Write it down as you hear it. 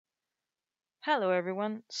Hello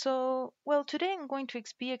everyone. Today I'm going to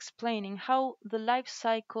be explaining how the life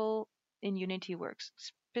cycle in Unity works.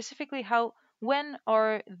 Specifically when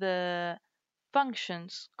are the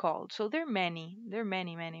functions called. So there are many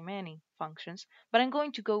functions, but I'm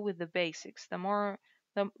going to go with the basics, the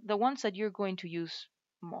ones that you're going to use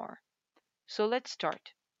more. So let's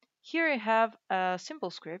start. Here I have a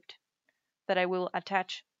simple script that I will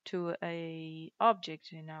attach to a object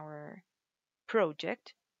in our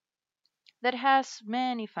project that has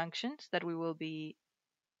many functions that we will be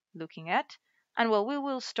looking at. And we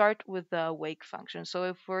will start with the wake function. So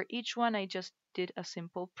if for each one I just did a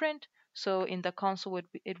simple print, so in the console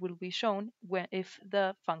it will be shown if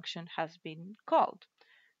the function has been called.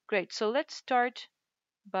 Great, so let's start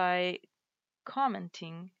by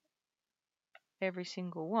commenting every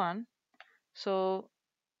single one. So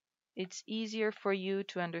it's easier for you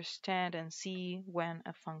to understand and see when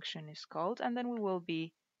a function is called, and then we will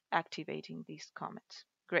be activating these comments.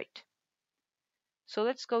 Great. So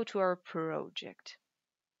let's go to our project.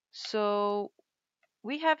 So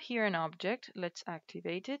we have here an object. Let's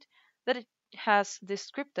activate it. That it has this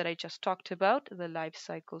script that I just talked about, the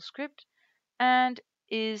lifecycle script, and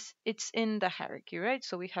it's in the hierarchy, right?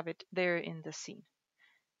 So we have it there in the scene.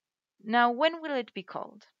 Now, when will it be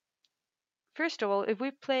called? First of all, if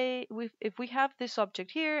we have this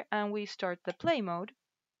object here and we start the play mode,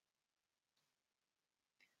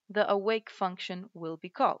 the awake function will be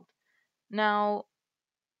called. Now,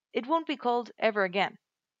 it won't be called ever again.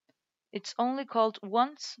 It's only called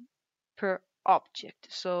once per object.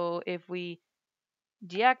 So if we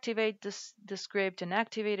deactivate the script and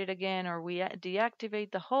activate it again, or we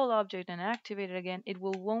deactivate the whole object and activate it again, it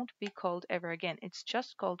won't be called ever again. It's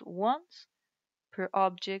just called once per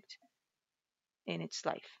object in its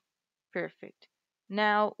life. Perfect.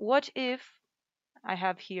 Now, what if I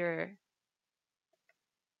have here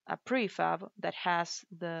a prefab that has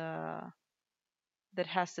the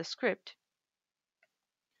script?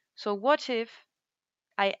 So what if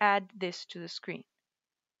I add this to the screen,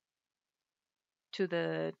 to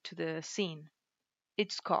the scene?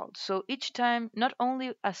 It's called. So each time, not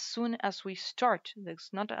only as soon as we start this,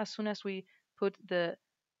 not as soon as we put the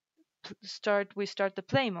start the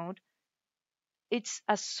play mode, it's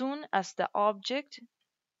as soon as the object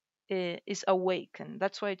is awakened.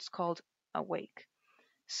 That's why it's called awake.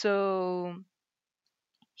 So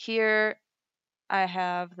here I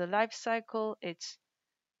have the life cycle.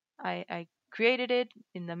 I created it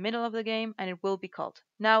in the middle of the game and it will be called.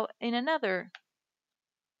 Now in another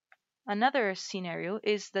scenario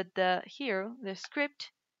is that the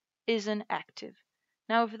script isn't active.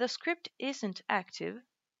 Now if the script isn't active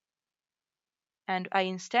and I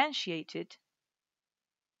instantiate it,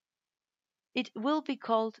 it will be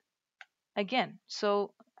called again.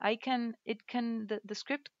 So the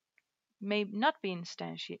script may not be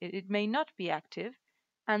instantiated, it may not be active,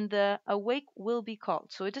 and the awake will be called.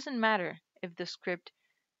 So it doesn't matter if the script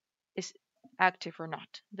is active or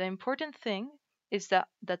not. The important thing is that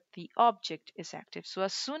the object is active. So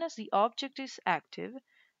as soon as the object is active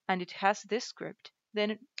and it has this script,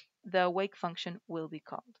 then the awake function will be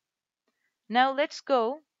called. Now let's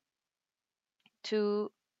go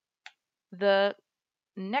to the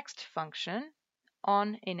next function,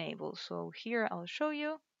 OnEnable. So here I'll show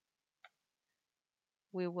you.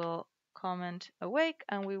 We will comment awake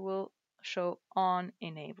and we will show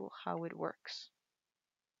OnEnable, how it works.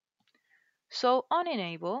 So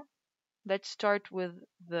OnEnable, let's start with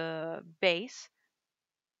the base,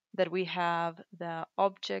 that we have the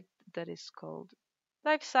object that is called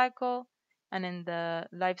lifecycle, and in the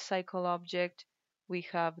lifecycle object we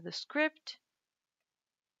have the script.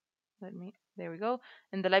 There we go.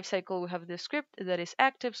 In the lifecycle we have the script that is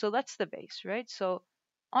active, so that's the base, right? So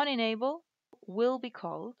OnEnable will be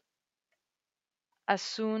called as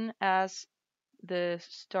soon as the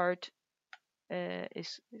start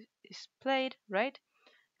is played, right?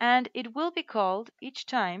 And it will be called each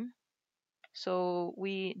time. So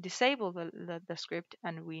we disable the script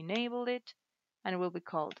and we enable it, and it will be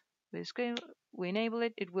called. We enable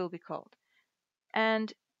it, it will be called.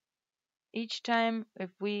 And each time if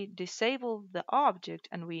we disable the object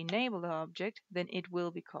and we enable the object, then it will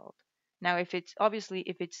be called. Now if it's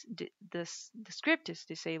the script is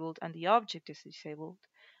disabled and the object is disabled,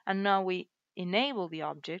 and now we enable the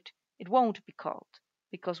object, it won't be called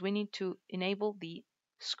because we need to enable the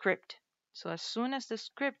script. So as soon as the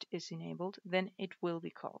script is enabled, then it will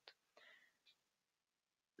be called.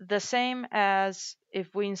 The same as if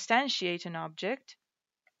we instantiate an object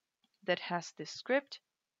that has this script,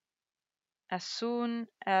 as soon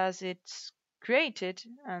as it's created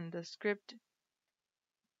and the script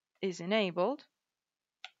is enabled,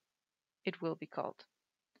 it will be called.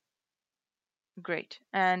 Great.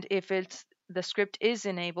 And if the script is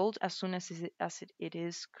enabled as soon as it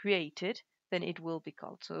is created, then it will be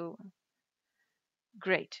called. So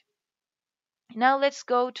great. Now let's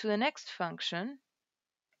go to the next function,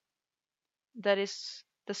 that is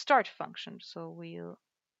the start function. So we'll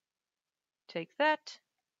take that.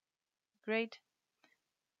 Great.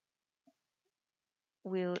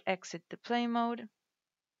 We'll exit the play mode.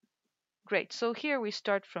 Great. So here we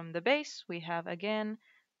start from the base. We have again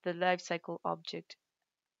the lifecycle object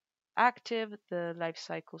active, the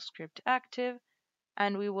lifecycle script active,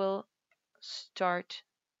 and we will start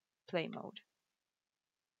play mode.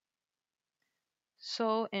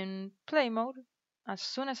 So in play mode, as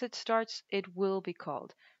soon as it starts, it will be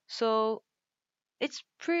called. So it's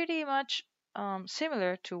pretty much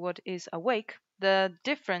similar to what is awake. The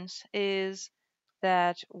difference is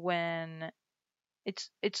that when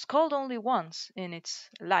it's called only once in its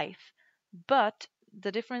life, but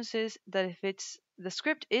the difference is that if the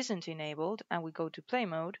script isn't enabled and we go to play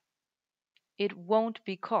mode, it won't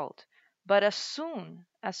be called. But as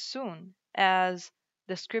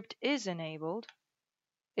the script is enabled,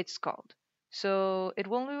 it's called. So it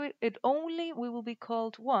only will be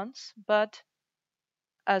called once, but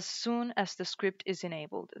as soon as the script is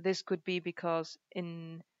enabled. This could be because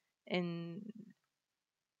in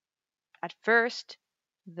at first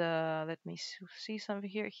let me see something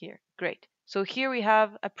here. Great. So here we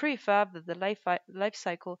have a prefab that the life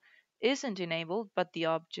cycle isn't enabled, but the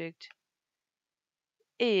object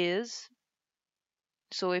is.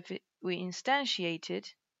 So if we instantiate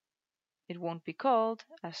it, it won't be called.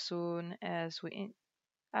 As soon as we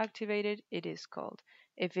activate it, it is called.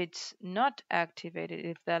 If it's not activated,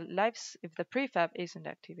 if the prefab isn't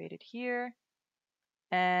activated here,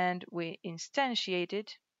 and we instantiate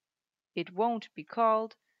it, it won't be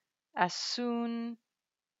called. As soon,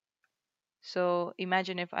 so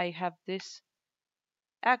imagine if I have this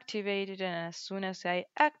activated, and as soon as I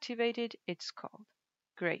activate it, it's called.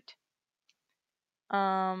 Great.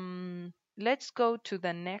 Let's go to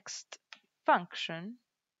the next function.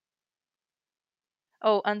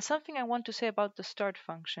 Oh, and something I want to say about the start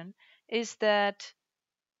function is that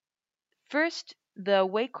first the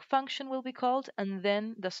wake function will be called and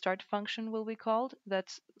then the start function will be called.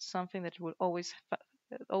 That's something that will always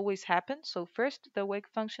happen. So first the wake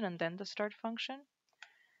function and then the start function.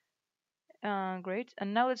 Great.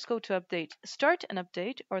 And now let's go to update. Start and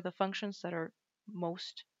update are the functions that are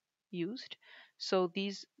most used. So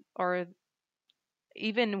these are,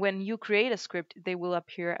 even when you create a script, they will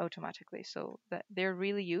appear automatically. So that they're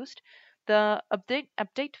really used. The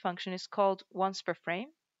update function is called once per frame.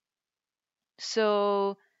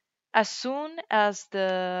 So as soon as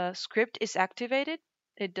the script is activated,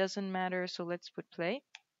 it doesn't matter. So let's put play.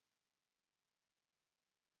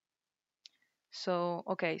 So,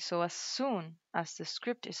 okay, so as soon as the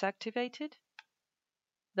script is activated,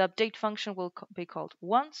 the update function will be called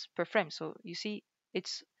once per frame. So you see,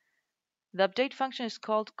 the update function is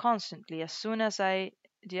called constantly. As soon as I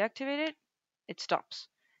deactivate it, it stops.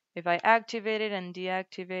 If I activate it and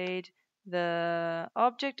deactivate the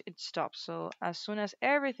object, it stops. So as soon as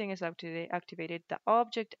everything is activated, the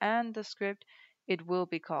object and the script, it will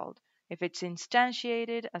be called. If it's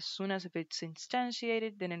instantiated, as soon as if it's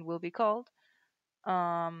instantiated, then it will be called.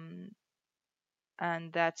 And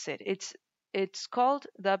that's it. It's called,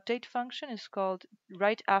 the update function is called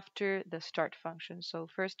right after the start function. So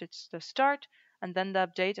first it's the start and then the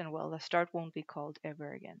update, and well, the start won't be called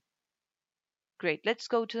ever again. Great. Let's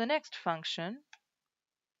go to the next function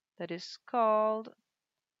that is called,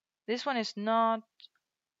 this one is not,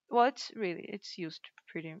 well, it's used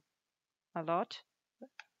pretty a lot,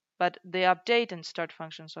 but the update and start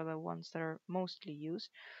functions are the ones that are mostly used.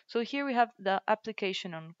 So here we have the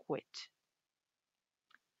application on quit.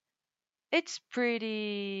 It's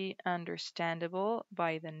pretty understandable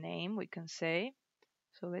by the name, we can say.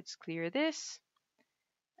 So let's clear this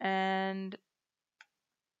and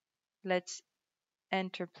let's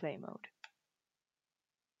enter play mode.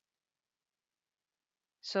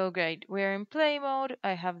 So great, we're in play mode.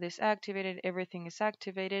 I have this activated, everything is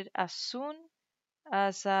activated. As soon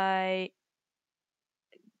as I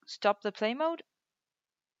stop the play mode,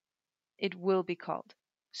 it will be called.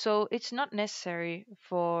 So it's not necessary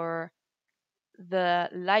for the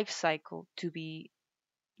life cycle to be,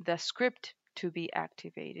 the script to be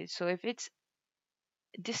activated. So if it's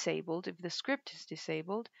disabled, if the script is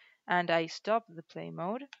disabled and I stop the play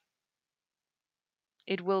mode,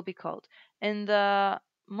 it will be called. In the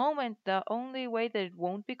moment, the only way that it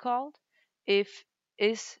won't be called if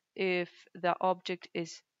the object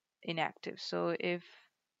is inactive. So if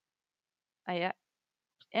I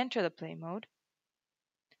enter the play mode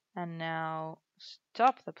and now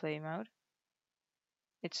stop the play mode,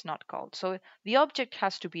 it's not called. So the object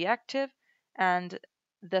has to be active and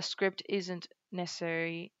the script isn't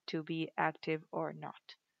necessary to be active or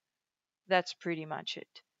not. That's pretty much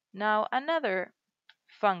it. Now another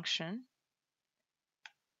function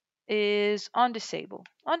is OnDisable.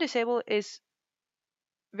 OnDisable is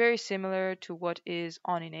very similar to what is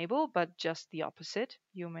OnEnable, but just the opposite,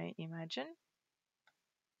 you may imagine.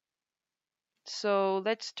 So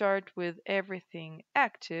let's start with everything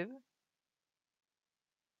active.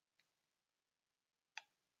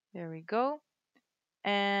 There we go.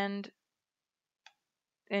 And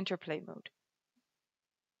enter play mode.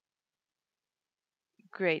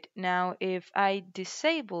 Great. Now if I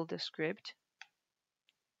disable the script,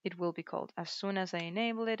 it will be called. As soon as I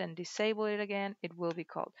enable it and disable it again, it will be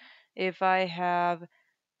called. If I have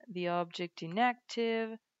the object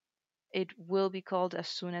inactive, it will be called as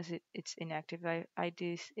soon as it's inactive.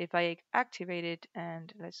 If I activate it,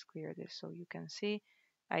 and let's clear this so you can see,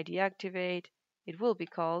 I deactivate, it will be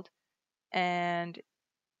called. And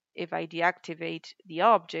if I deactivate the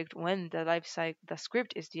object when the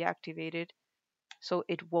script is deactivated, so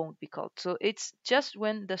it won't be called. So it's just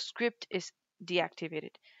when the script is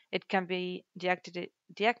deactivated. It can be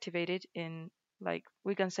deactivated in, like,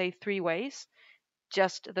 we can say 3 ways: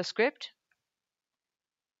 just the script,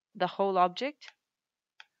 the whole object,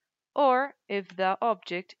 or if the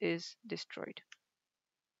object is destroyed.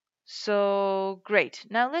 So great.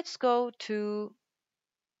 Now let's go to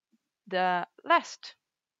the last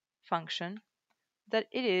function, that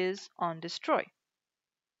it is OnDestroy.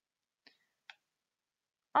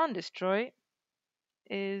 OnDestroy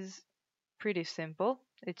is pretty simple.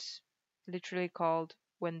 It's literally called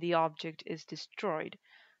when the object is destroyed.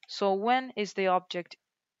 So when is the object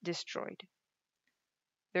destroyed?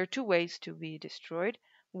 There are 2 ways to be destroyed.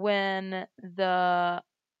 When the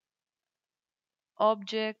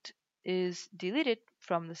object is deleted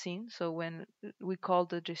from the scene, so when we call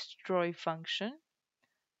the destroy function.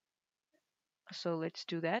 So let's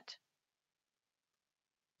do that.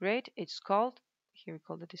 Great, it's called. Here we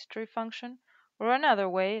call the destroy function. Or another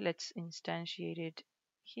way, let's instantiate it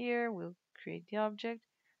here. We'll create the object.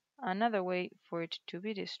 Another way for it to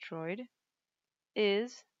be destroyed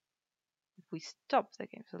is if we stop the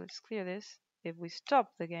game. So let's clear this. If we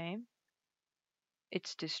stop the game,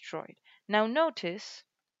 it's destroyed. Now notice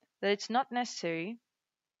that it's not necessary,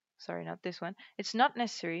 sorry, not this one, it's not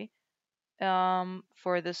necessary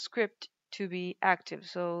for the script to be active.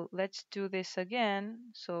 So let's do this again.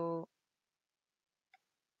 So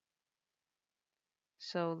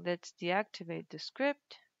let's deactivate the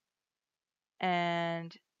script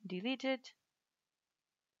and delete it.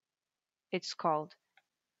 It's called.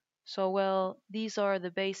 So well, these are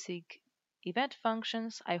the basic event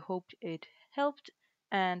functions. I hope it helped,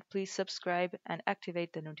 and please subscribe and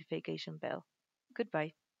activate the notification bell.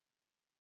 Goodbye.